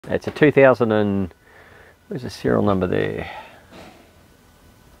It's a 2000 and, where's the serial number there?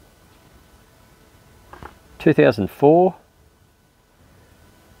 2004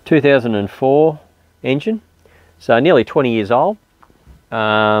 engine, so nearly 20 years old.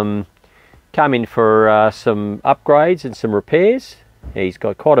 Come in for some upgrades and some repairs. He's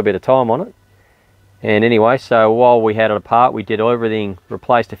got quite a bit of time on it. And anyway, so while we had it apart, we did everything,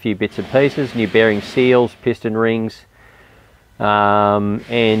 replaced a few bits and pieces, new bearing seals, piston rings, and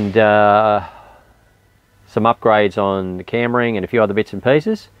some upgrades on the cam ring and a few other bits and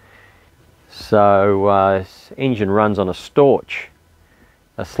pieces. So engine runs on a Storch,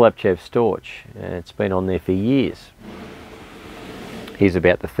 a Slepchev Storch, and it's been on there for years. He's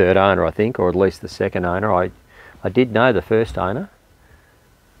about the third owner, I think, or at least the second owner. I did know the first owner.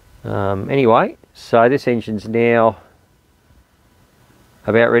 Anyway, so this engine's now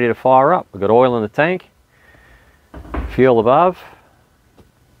about ready to fire up. We've got oil in the tank, fuel above,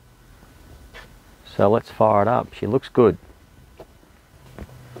 so let's fire it up. She looks good.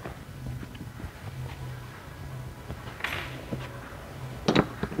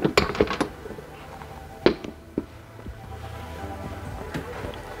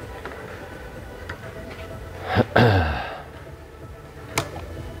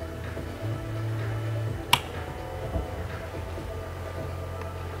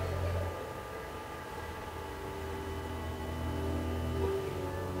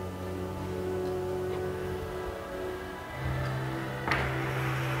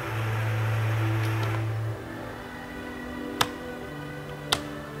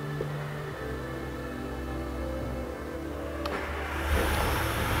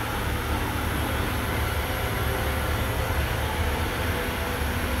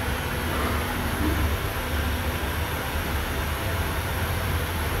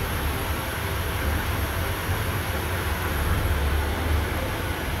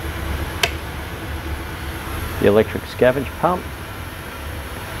 The electric scavenge pump.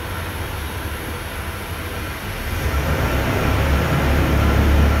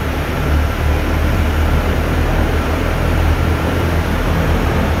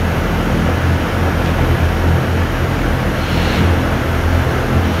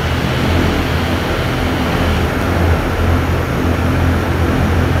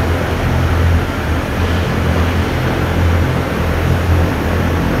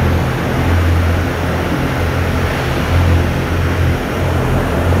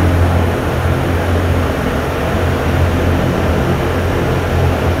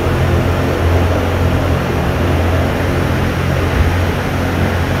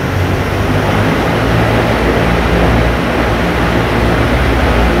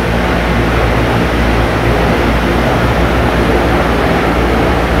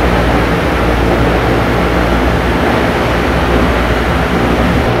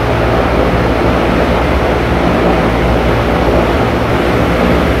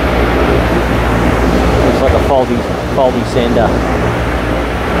 Faulty sender.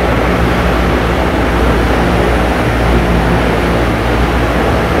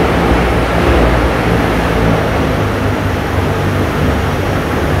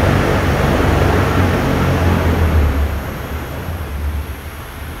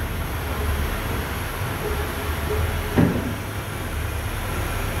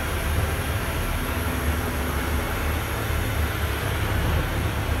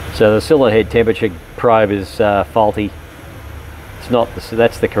 So the cylinder head temperature probe is faulty. It's not,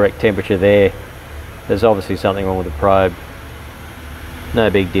 that's the correct temperature there. There's obviously something wrong with the probe.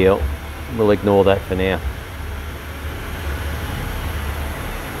 No big deal. We'll ignore that for now.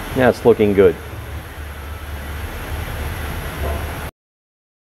 Now it's looking good.